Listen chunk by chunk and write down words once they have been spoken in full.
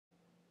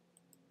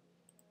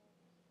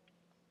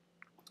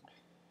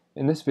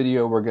In this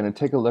video, we're going to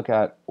take a look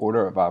at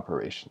order of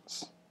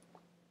operations.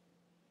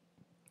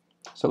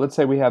 So let's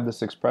say we have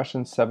this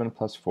expression 7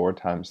 plus 4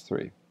 times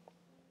 3.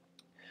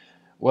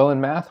 Well, in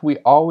math, we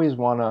always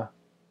want to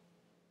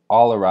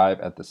all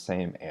arrive at the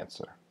same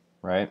answer,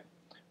 right?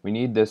 We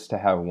need this to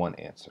have one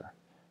answer.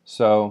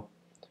 So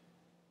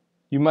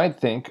you might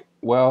think,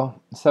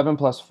 well, 7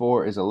 plus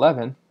 4 is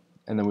 11,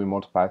 and then we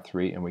multiply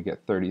 3 and we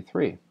get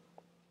 33.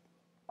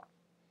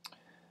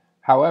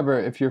 However,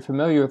 if you're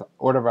familiar with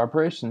order of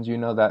operations, you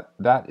know that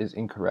that is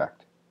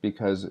incorrect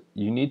because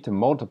you need to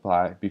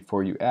multiply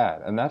before you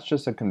add. And that's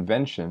just a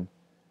convention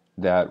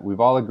that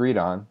we've all agreed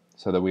on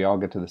so that we all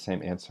get to the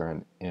same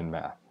answer in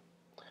math.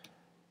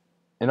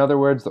 In other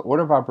words, the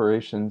order of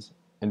operations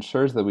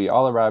ensures that we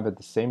all arrive at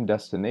the same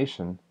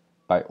destination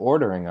by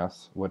ordering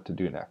us what to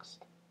do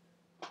next.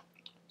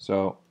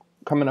 So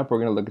coming up, we're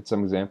going to look at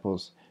some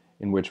examples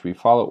in which we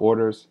follow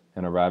orders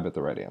and arrive at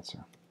the right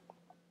answer.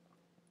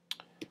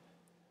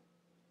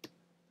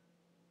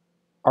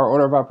 Our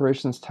order of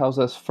operations tells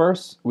us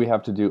first we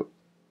have to do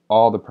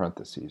all the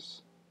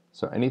parentheses.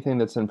 So anything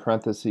that's in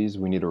parentheses,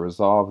 we need to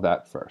resolve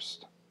that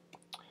first.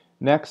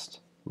 Next,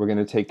 we're going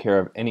to take care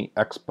of any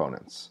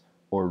exponents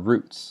or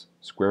roots,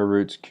 square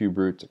roots, cube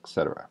roots,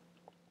 etc.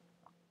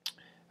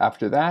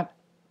 After that,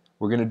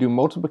 we're going to do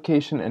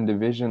multiplication and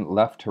division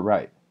left to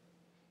right.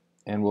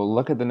 And we'll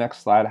look at the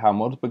next slide how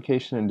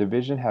multiplication and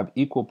division have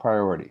equal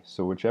priority.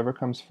 So whichever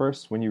comes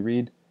first when you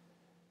read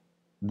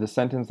the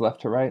sentence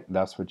left to right,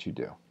 that's what you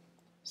do.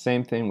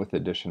 Same thing with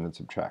addition and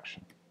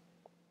subtraction.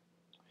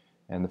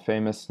 And the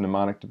famous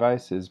mnemonic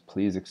device is,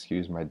 please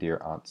excuse my dear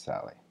Aunt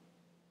Sally.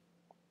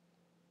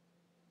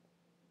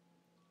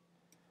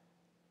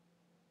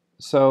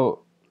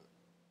 So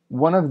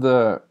one of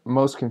the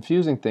most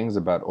confusing things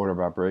about order of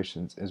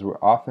operations is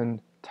we're often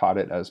taught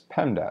it as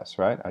PEMDAS,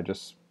 right? I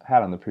just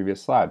had on the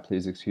previous slide,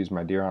 please excuse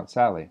my dear Aunt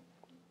Sally.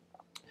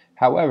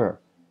 However,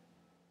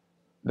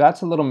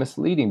 that's a little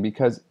misleading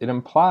because it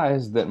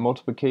implies that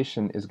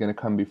multiplication is going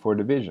to come before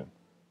division.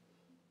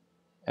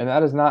 And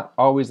that is not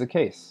always the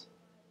case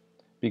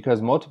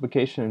because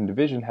multiplication and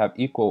division have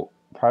equal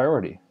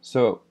priority.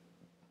 So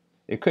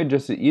it could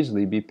just as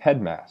easily be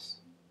PEDMAS,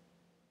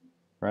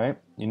 right?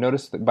 You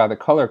notice that by the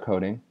color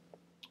coding,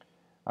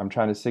 I'm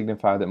trying to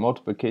signify that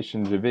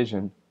multiplication and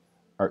division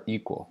are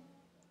equal.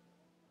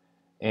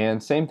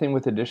 And same thing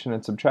with addition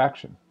and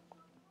subtraction.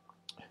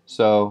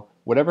 So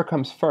whatever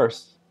comes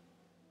first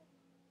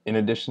in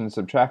addition and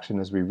subtraction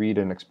as we read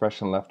an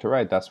expression left to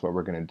right, that's what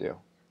we're going to do.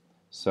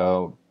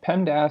 So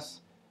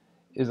PEMDAS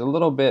is a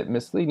little bit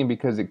misleading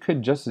because it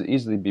could just as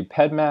easily be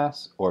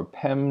PEDMAS or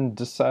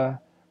PEMDASA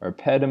or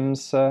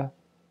PEDMSA.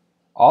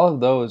 All of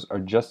those are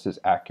just as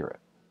accurate.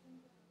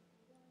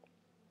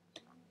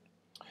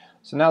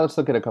 So now let's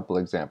look at a couple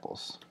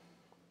examples.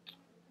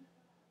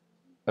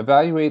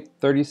 Evaluate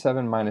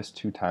 37 minus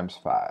 2 times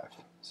 5.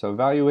 So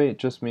evaluate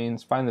just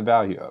means find the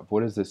value of.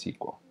 What does this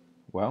equal?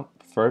 Well,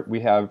 first we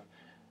have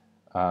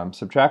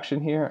subtraction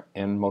here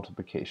and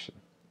multiplication.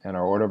 And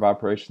our order of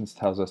operations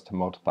tells us to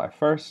multiply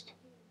first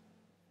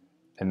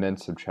and then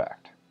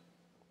subtract.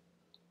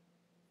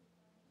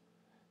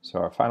 So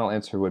our final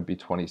answer would be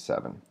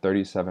 27,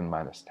 37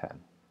 minus 10.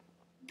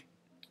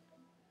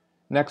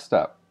 Next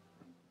up,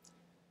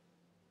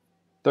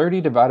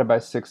 30 divided by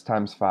 6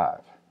 times 5.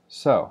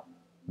 So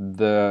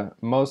the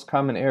most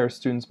common error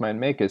students might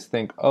make is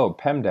think, oh,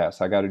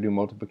 PEMDAS, I got to do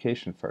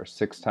multiplication first.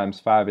 6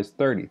 times 5 is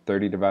 30.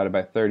 30 divided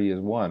by 30 is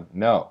 1.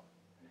 No,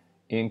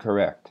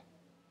 incorrect.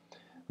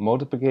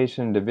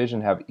 Multiplication and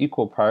division have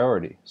equal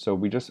priority, so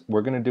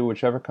we're going to do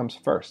whichever comes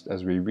first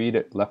as we read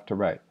it left to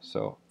right.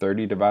 So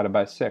 30 divided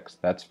by 6,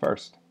 that's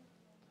first.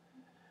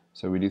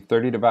 So we do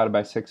 30 divided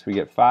by 6, we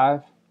get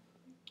 5.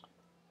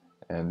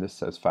 And this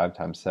says 5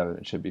 times 7,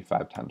 it should be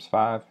 5 times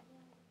 5.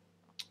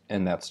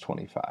 And that's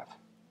 25.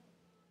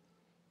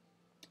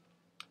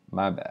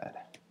 My bad.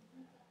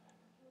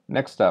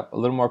 Next up, a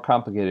little more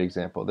complicated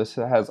example. This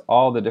has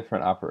all the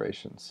different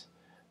operations.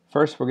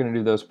 First, we're going to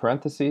do those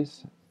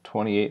parentheses.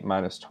 28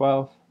 minus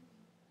 12,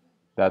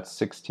 that's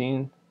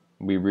 16.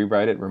 We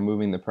rewrite it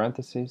removing the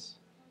parentheses.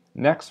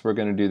 Next, we're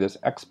going to do this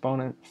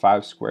exponent,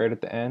 5 squared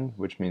at the end,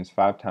 which means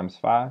 5 times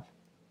 5.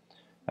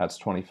 That's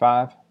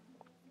 25.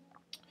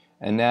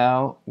 And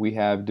now we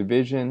have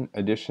division,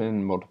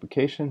 addition,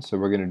 multiplication. So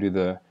we're going to do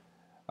the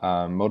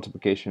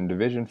multiplication and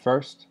division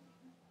first,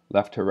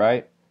 left to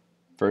right.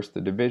 First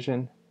the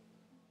division,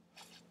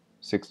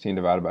 16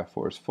 divided by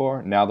 4 is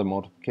 4. Now the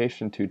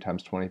multiplication, 2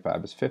 times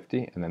 25 is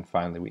 50. And then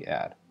finally we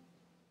add.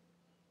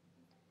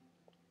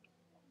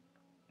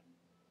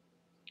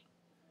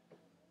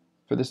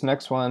 For this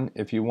next one,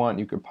 if you want,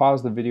 you could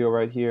pause the video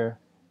right here,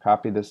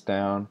 copy this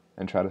down,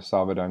 and try to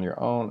solve it on your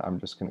own.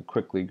 I'm just going to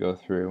quickly go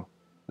through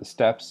the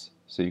steps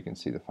so you can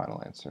see the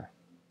final answer.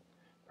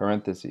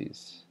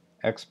 Parentheses,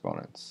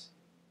 exponents,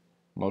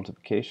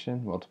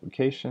 multiplication,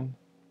 multiplication,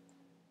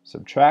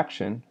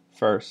 subtraction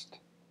first,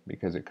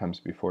 because it comes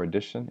before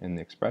addition in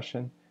the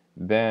expression,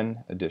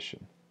 then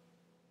addition.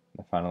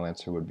 The final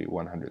answer would be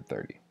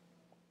 130.